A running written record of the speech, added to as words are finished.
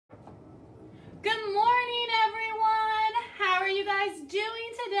guys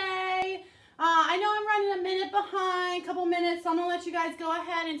doing today? I know I'm running a minute behind, a couple minutes, so I'm going to let you guys go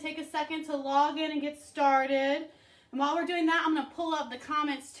ahead and take a second to log in and get started. And while we're doing that, I'm going to pull up the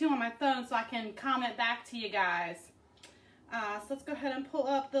comments too on my phone so I can comment back to you guys. So let's go ahead and pull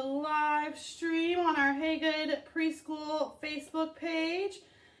up the live stream on our Hey Good Preschool Facebook page.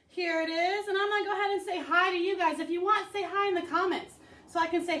 Here it is, and I'm going to go ahead and say hi to you guys. If you want, say hi in the comments so I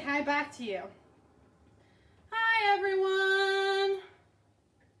can say hi back to you. Hi everyone.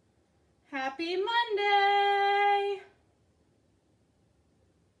 Happy Monday.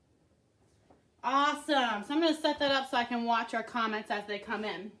 Awesome. So I'm going to set that up so I can watch our comments as they come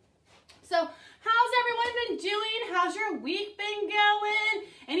in. So how's everyone been doing? How's your week been going?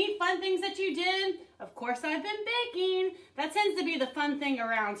 Any fun things that you did? Of course, I've been baking. That tends to be the fun thing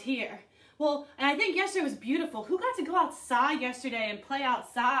around here. Well, and I think yesterday was beautiful. Who got to go outside yesterday and play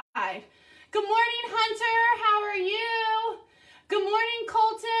outside? Good morning, Hunter. How are you? Good morning,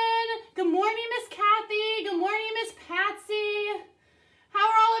 Colton. Good morning, Miss Kathy. Good morning, Miss Patsy. How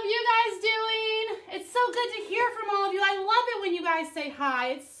are all of you guys doing? It's so good to hear from all of you. I love it when you guys say hi.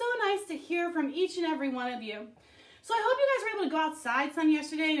 It's so nice to hear from each and every one of you. So I hope you guys were able to go outside some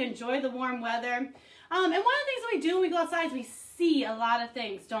yesterday and enjoy the warm weather. And one of the things that we do when we go outside is we see a lot of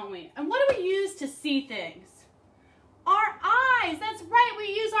things, don't we? And what do we use to see things? Our eyes. That's right. We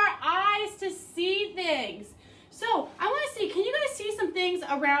use our eyes to see things. So I want to see, can you guys see some things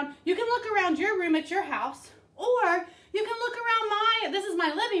around? You can look around your room at your house, or you can look around this is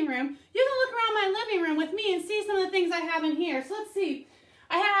my living room. You can look around my living room with me and see some of the things I have in here. So let's see.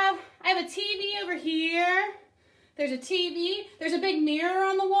 I have a TV over here. There's a TV. There's a big mirror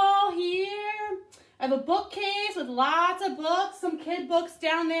on the wall here. I have a bookcase with lots of books, some kid books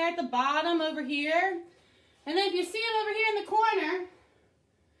down there at the bottom over here. And then if you see him over here in the corner,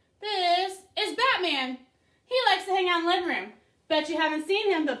 this is Batman. He likes to hang out in the living room. Bet you haven't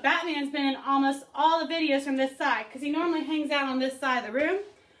seen him, but Batman's been in almost all the videos from this side because he normally hangs out on this side of the room.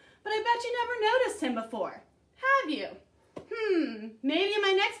 But I bet you never noticed him before. Have you? Maybe in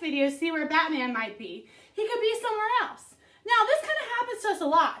my next video, see where Batman might be. He could be somewhere else. Now, this kind of happens to us a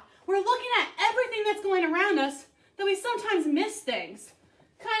lot. We're looking at everything that's going around us that we sometimes miss things.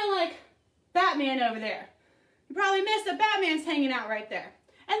 Kind of like Batman over there. You probably missed that Batman's hanging out right there.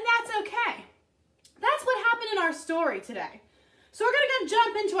 And that's okay. That's what happened in our story today. So we're going to go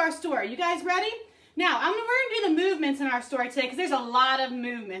jump into our story. You guys ready? Now, we're going to do the movements in our story today because there's a lot of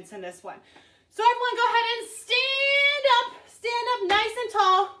movements in this one. So everyone go ahead and stand up nice and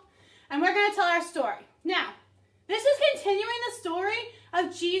tall, and we're going to tell our story. Now, this is continuing the story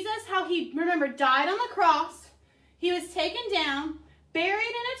of Jesus, how he, remember, died on the cross. He was taken down, buried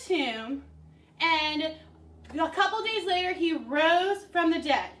in a tomb, and a couple days later, he rose from the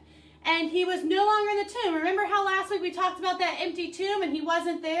dead. And he was no longer in the tomb. Remember how last week we talked about that empty tomb and he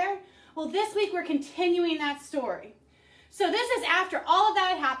wasn't there? Well, this week we're continuing that story. So this is after all of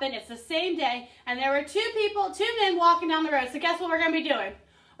that had happened. It's the same day, and there were two men walking down the road. So guess what we're going to be doing?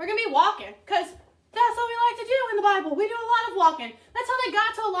 We're going to be walking, because that's what we like to do in the Bible. We do a lot of walking. That's how they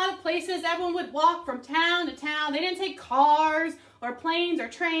got to a lot of places. Everyone would walk from town to town. They didn't take cars or planes or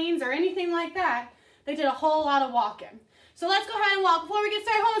trains or anything like that. They did a whole lot of walking. So let's go ahead and walk. Before we get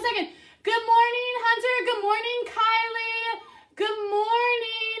started, hold on a second. Good morning, Hunter. Good morning, Kylie. Good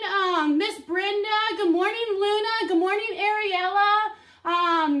morning, Miss Brenda. Good morning, Luna. Good morning, Ariella.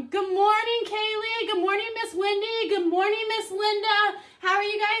 Good morning, Kaylee. Good morning, Miss Wendy. Good morning, Miss Linda. How are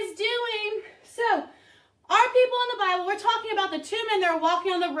you guys doing? So, our people in the Bible, we're talking about the two men that are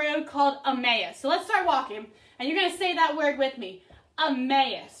walking on the road called Emmaus. So let's start walking, and you're going to say that word with me.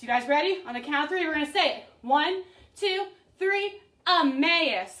 Emmaus. You guys ready? On the count of three, we're going to say it. 1, 2, 3,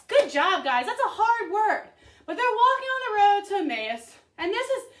 Emmaus. Good job, guys. That's a hard word. But they're walking on the road to Emmaus. And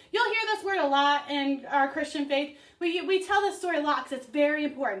you'll hear this word a lot in our Christian faith. We tell this story a lot because it's very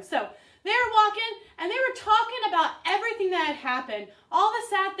important. So they were walking, and they were talking about everything that had happened. All the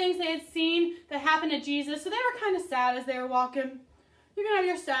sad things they had seen that happened to Jesus. So they were kind of sad as they were walking. You're going to have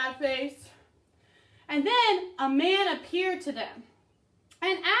your sad face. And then a man appeared to them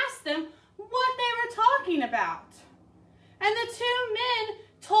and asked them what they were talking about. And the two men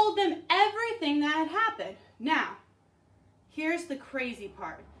told them everything that had happened. Now, here's the crazy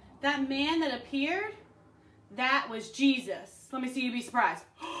part. That man that appeared, that was Jesus. Let me see you be surprised.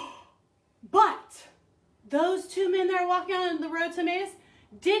 But those two men that are walking on the road to Emmaus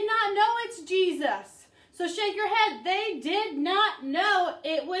did not know it's Jesus. So shake your head. They did not know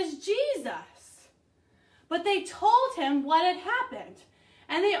it was Jesus. But they told him what had happened.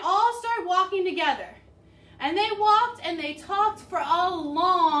 And they all started walking together. And they walked and they talked for a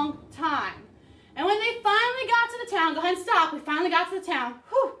long time. And when they finally got to the town, go ahead and stop. stop. We finally got to the town.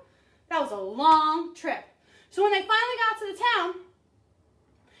 Whew, that was a long trip. So when they finally got to the town,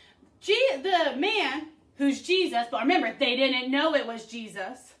 the man, who's Jesus, but remember, they didn't know it was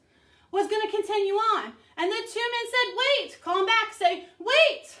Jesus, was going to continue on. And the two men said, wait, call him back, say,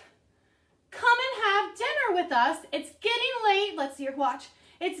 wait, come and have dinner with us. It's getting late. Let's see your watch.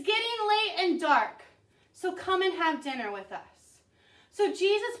 It's getting late and dark. So come and have dinner with us. So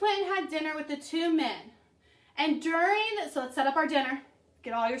Jesus went and had dinner with the two men. And so let's set up our dinner.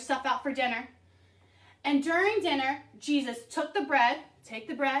 Get all your stuff out for dinner. And during dinner, Jesus took the bread, take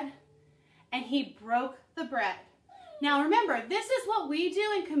the bread, and he broke the bread. Now remember, this is what we do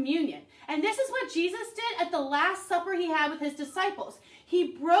in communion. And this is what Jesus did at the Last Supper he had with his disciples.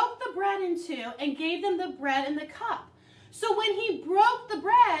 He broke the bread in two and gave them the bread and the cup. So when he broke the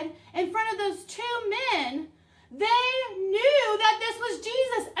bread in front of those two men, they knew that this was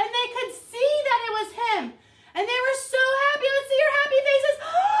Jesus and they could see that it was him. And they were so happy. Let's see your happy faces.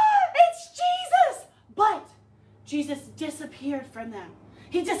 Oh, it's Jesus. But Jesus disappeared from them.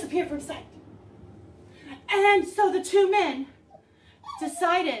 He disappeared from sight. And so the two men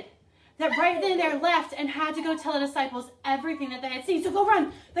decided that right then they left and had to go tell the disciples everything that they had seen. So go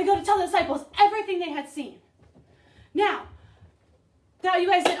run. They go to tell the disciples everything they had seen. Now, you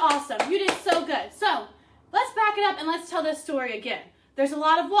guys did awesome. You did so good. So let's back it up and let's tell this story again. There's a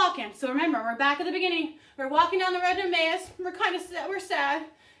lot of walking. So remember, we're back at the beginning. We're walking down the road to Emmaus. We're sad.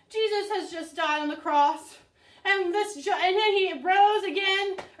 Jesus has just died on the cross. And then he rose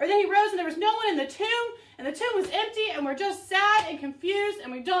again. Or then he rose and there was no one in the tomb. And the tomb was empty. And we're just sad and confused.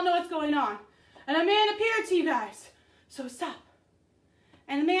 And we don't know what's going on. And a man appeared to you guys. So stop.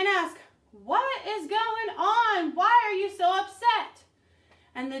 And the man asked, what is going on? Why are you so upset?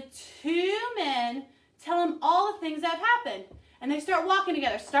 And the two men tell him all the things that have happened. And they start walking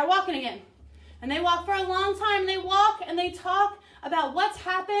together. Start walking again. And they walk for a long time. They walk and they talk about what's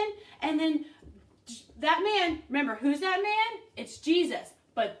happened. And then that man, remember, who's that man? It's Jesus.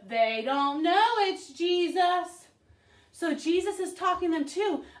 But they don't know it's Jesus. So Jesus is talking to them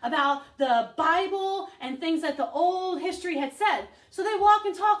too about the Bible and things that the old history had said. So they walk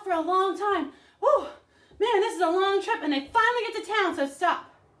and talk for a long time. Whew, man, this is a long trip. And they finally get to town, so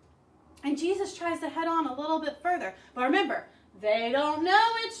stop. And Jesus tries to head on a little bit further. But remember, they don't know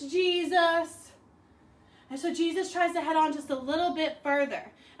it's Jesus. And so Jesus tries to head on just a little bit further.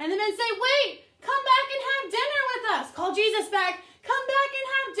 And the men say, wait, come back and have dinner with us. Call Jesus back. Come back and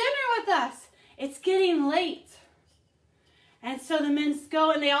have dinner with us. It's getting late. And so the men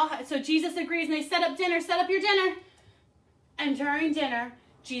go and so Jesus agrees and they set up dinner. Set up your dinner. And during dinner,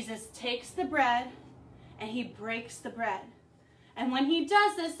 Jesus takes the bread and he breaks the bread. And when he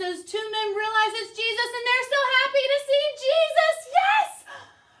does this, those two men realize it's Jesus and they're so happy to see Jesus. Yes!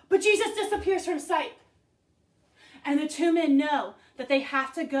 But Jesus disappears from sight. And the two men know that they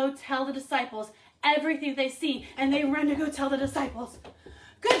have to go tell the disciples everything they see. And they run to go tell the disciples.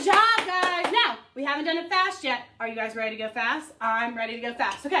 Good job, guys. Now, we haven't done it fast yet. Are you guys ready to go fast? I'm ready to go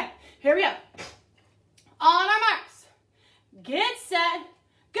fast. Okay, here we go. On our marks. Get set.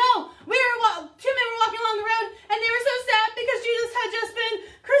 Go! Two men were walking along the road, and they were so sad because Jesus had just been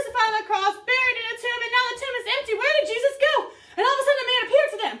crucified on the cross, buried in a tomb, and now the tomb is empty. Where did Jesus go? And all of a sudden, a man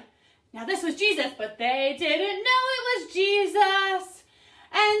appeared to them. Now, this was Jesus, but they didn't know it was Jesus.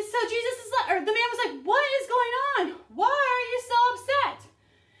 And so the man was like, what is going on? Why are you so upset?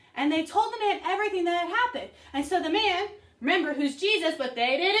 And they told the man everything that had happened. And so the man, remember, who's Jesus, but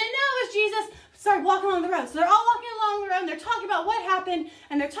they didn't know it was Jesus, started walking along the road. So they're all walking along the road and they're talking about what happened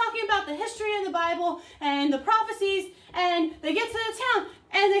and they're talking about the history of the Bible and the prophecies, and they get to the town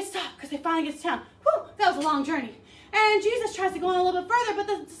and they stop because they finally get to town. Whew, that was a long journey. And Jesus tries to go on a little bit further, but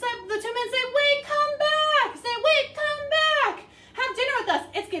the two men say, wait, come back. Say, wait, come back. Have dinner with us.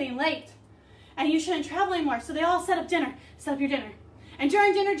 It's getting late and you shouldn't travel anymore. So they all set up dinner. Set up your dinner. And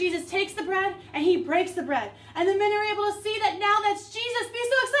during dinner, Jesus takes the bread and he breaks the bread. And the men are able to see that now that's Jesus. Be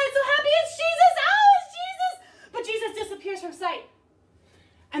so excited, so happy. It's Jesus. Oh, it's Jesus. But Jesus disappears from sight.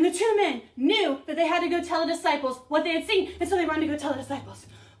 And the two men knew that they had to go tell the disciples what they had seen. And so they run to go tell the disciples.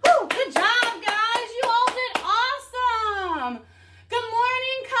 Woo, good job, guys. You all did awesome. Good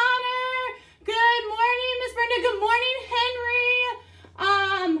morning, Connor. Good morning, Miss Brenda. Good morning, Henry.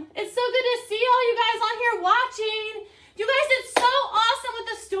 It's so good to see all you guys on here watching. You guys did so awesome with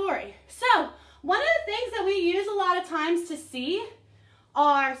the story. So, one of the things that we use a lot of times to see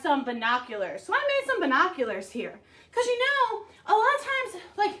are some binoculars. So I made some binoculars here. Because you know, a lot of times,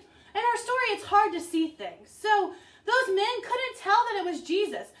 like in our story, it's hard to see things. So those men couldn't tell that it was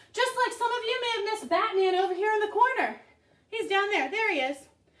Jesus. Just like some of you may have missed Batman over here in the corner. He's down there. There he is.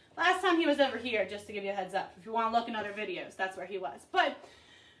 last time he was over here, just to give you a heads up. If you want to look in other videos, that's where he was. But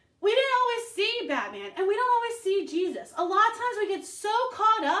we didn't always see Batman, and we don't always see Jesus. A lot of times we get so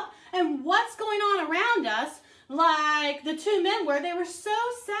caught up in what's going on around us, like the two men were. They were so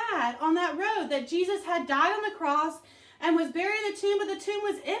sad on that road that Jesus had died on the cross and was buried in the tomb, but the tomb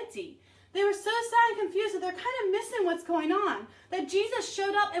was empty. They were so sad and confused that they're kind of missing what's going on, that Jesus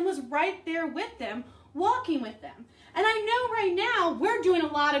showed up and was right there with them, walking with them. And I know right now we're doing a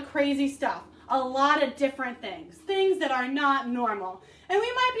lot of crazy stuff, a lot of different things that are not normal. And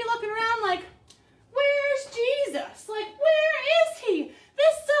we might be looking around like, where's Jesus? Like, where is he?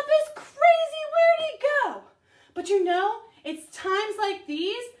 This stuff is crazy. Where'd he go? But you know, it's times like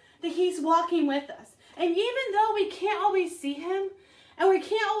these that he's walking with us. And even though we can't always see him and we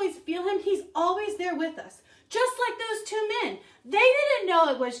can't always feel him, he's always there with us. Just like those two men. They didn't know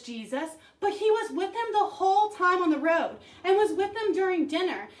it was Jesus, but he was with them the whole time on the road and was with them during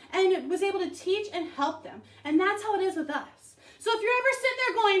dinner and was able to teach and help them. And that's how it is with us. So if you're ever sitting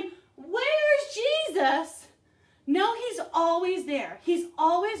there going, where's Jesus? No, he's always there. He's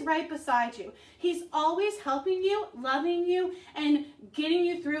always right beside you. He's always helping you, loving you, and getting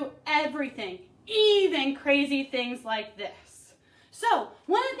you through everything, even crazy things like this. So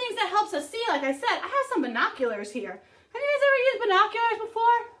one of the things that helps us see, like I said, I have some binoculars here. Have you guys ever used binoculars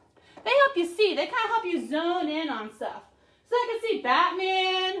before? They help you see. They kind of help you zone in on stuff. So I can see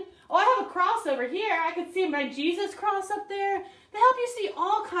Batman. Oh, I have a cross over here. I can see my Jesus cross up there. They help you see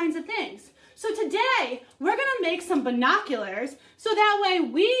all kinds of things. So today, we're going to make some binoculars so that way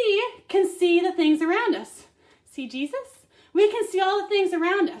we can see the things around us. See Jesus? We can see all the things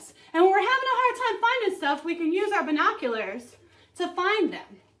around us. And when we're having a hard time finding stuff, we can use our binoculars to find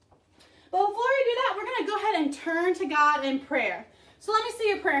them. But before we do that, we're going to go ahead and turn to God in prayer. So let me see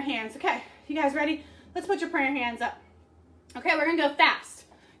your prayer hands. Okay, you guys ready? Let's put your prayer hands up. Okay, we're going to go fast.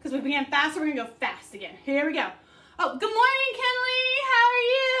 Because we began fast, so we're going to go fast again. Here we go. Oh, good morning, Kenley. How are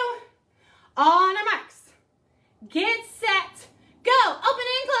you? On our marks. Get set. Go. Open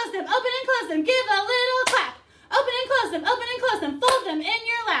and close them. Open and close them. Give a little clap. Open and close them. Open and close them. Fold them in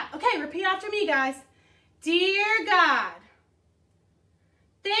your lap. Okay, repeat after me, guys. Dear God,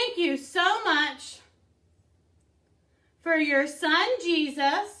 thank you so much for your son,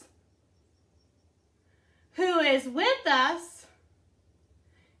 Jesus, who is with us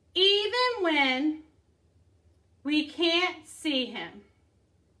even when we can't see him.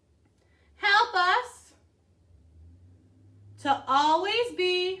 Help us to always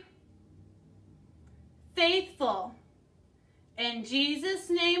be faithful. In Jesus'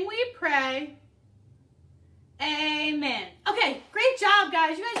 name we pray. Amen. Okay, great job,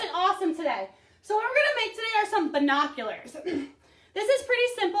 guys. You guys did awesome today. So what we're going to make today are some binoculars. This is pretty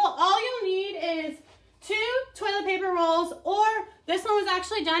simple. All you'll need is 2 toilet paper rolls, or this one was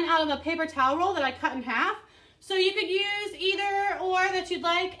actually done out of a paper towel roll that I cut in half. So you could use either or that you'd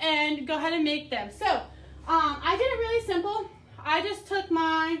like and go ahead and make them. So I did it really simple. I just took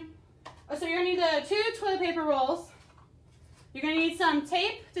so you're going to need the 2 toilet paper rolls. You're going to need some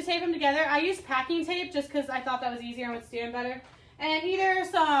tape to tape them together. I used packing tape just because I thought that was easier and would stand better. And either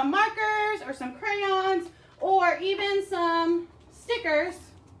some markers or some crayons or even some stickers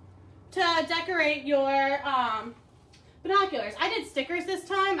to decorate your binoculars. I did stickers this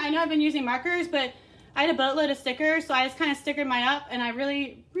time. I know I've been using markers, but I had a boatload of stickers, so I just kind of stickered mine up, and I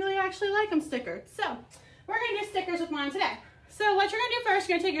really actually like them stickered. So we're going to do stickers with mine today. So what you're going to do first,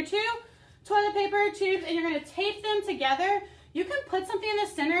 you're going to take your 2 toilet paper tubes and you're going to tape them together. You can put something in the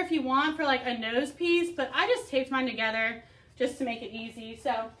center if you want for like a nose piece, but I just taped mine together just to make it easy.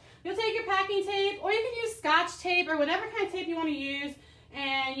 So you'll take your packing tape, or you can use Scotch tape or whatever kind of tape you want to use,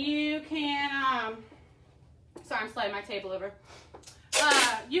 and you can, sorry, I'm sliding my table over.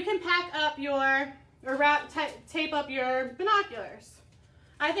 You can pack up tape up your binoculars.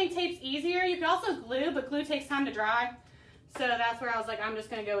 I think tape's easier. You could also glue, but glue takes time to dry. So that's where I was like, I'm just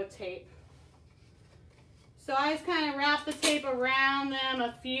going to go with tape. So I just kind of wrap the tape around them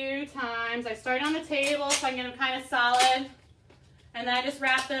a few times. I start on the table so I can get them kind of solid. And then I just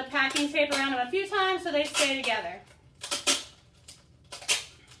wrap the packing tape around them a few times so they stay together.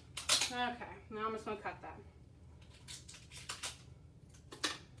 Okay, now I'm just going to cut that.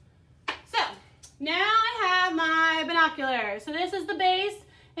 So now I have my binoculars. So this is the base,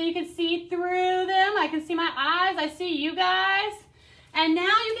 and you can see through them. I can see my eyes. I see you guys. And now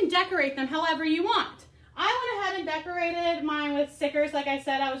you can decorate them however you want. I went ahead and decorated mine with stickers. Like I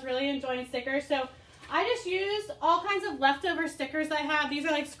said, I was really enjoying stickers. So I just used all kinds of leftover stickers I have. These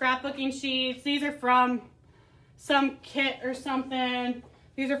are like scrapbooking sheets. These are from some kit or something.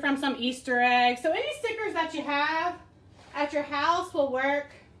 These are from some Easter eggs. So any stickers that you have at your house will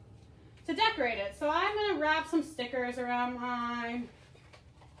work. to decorate it. So I'm gonna wrap some stickers around mine.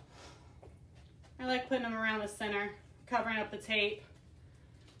 I like putting them around the center, covering up the tape.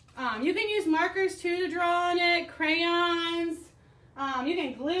 You can use markers too to draw on it, crayons. You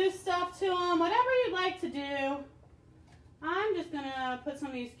can glue stuff to them, whatever you'd like to do. I'm just gonna put some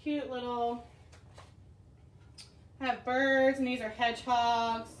of these cute little, I have birds and these are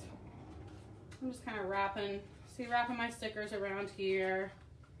hedgehogs. I'm just kind of wrapping my stickers around here.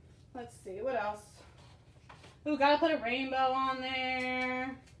 Let's see, what else? Ooh, gotta put a rainbow on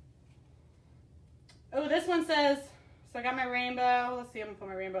there. Oh, this one says, so I got my rainbow. Let's see, I'm gonna put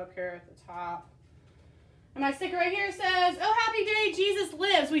my rainbow up here at the top. And my sticker right here says, oh, happy day, Jesus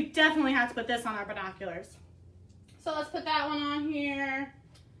lives. We definitely have to put this on our binoculars. So let's put that one on here.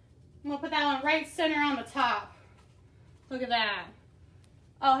 I'm gonna put that one right center on the top. Look at that.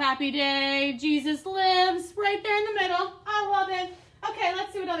 Oh, happy day, Jesus lives, right there in the middle. I love it. Okay,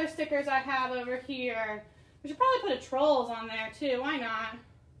 let's see what other stickers I have over here. We should probably put a Trolls on there too, why not?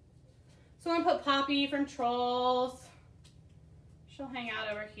 So I'm gonna put Poppy from Trolls. She'll hang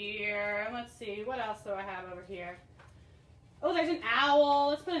out over here. Let's see, what else do I have over here? Oh, there's an owl.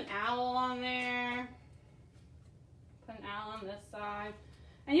 Let's put an owl on there. Put an owl on this side.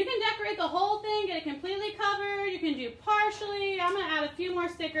 And you can decorate the whole thing, get it completely covered. You can do partially. I'm gonna add a few more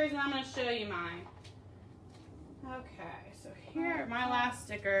stickers and I'm gonna show you mine. Okay, so here are my last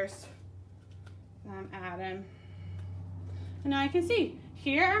stickers that I'm adding. And now you can see,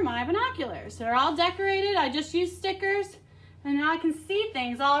 here are my binoculars. They're all decorated. I just used stickers and now I can see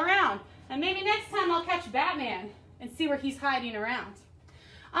things all around. And maybe next time I'll catch Batman and see where he's hiding around.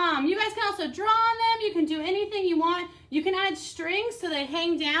 You guys can also draw on them. You can do anything you want. You can add strings so they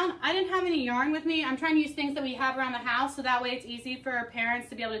hang down. I didn't have any yarn with me. I'm trying to use things that we have around the house so that way it's easy for our parents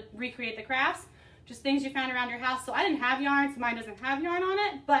to be able to recreate the crafts. Just things you found around your house. So I didn't have yarn, so mine doesn't have yarn on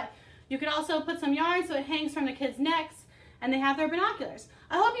it. But you could also put some yarn so it hangs from the kids' necks and they have their binoculars.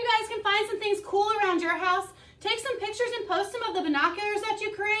 I hope you guys can find some things cool around your house. Take some pictures and post some of the binoculars that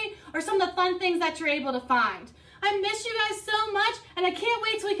you create or some of the fun things that you're able to find. I miss you guys so much, and I can't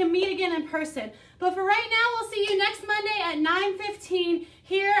wait till we can meet again in person. But for right now, we'll see you next Monday at 9:15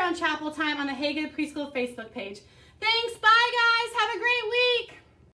 here on Chapel Time on the Hey Good Preschool Facebook page. Thanks, bye guys, have a great week.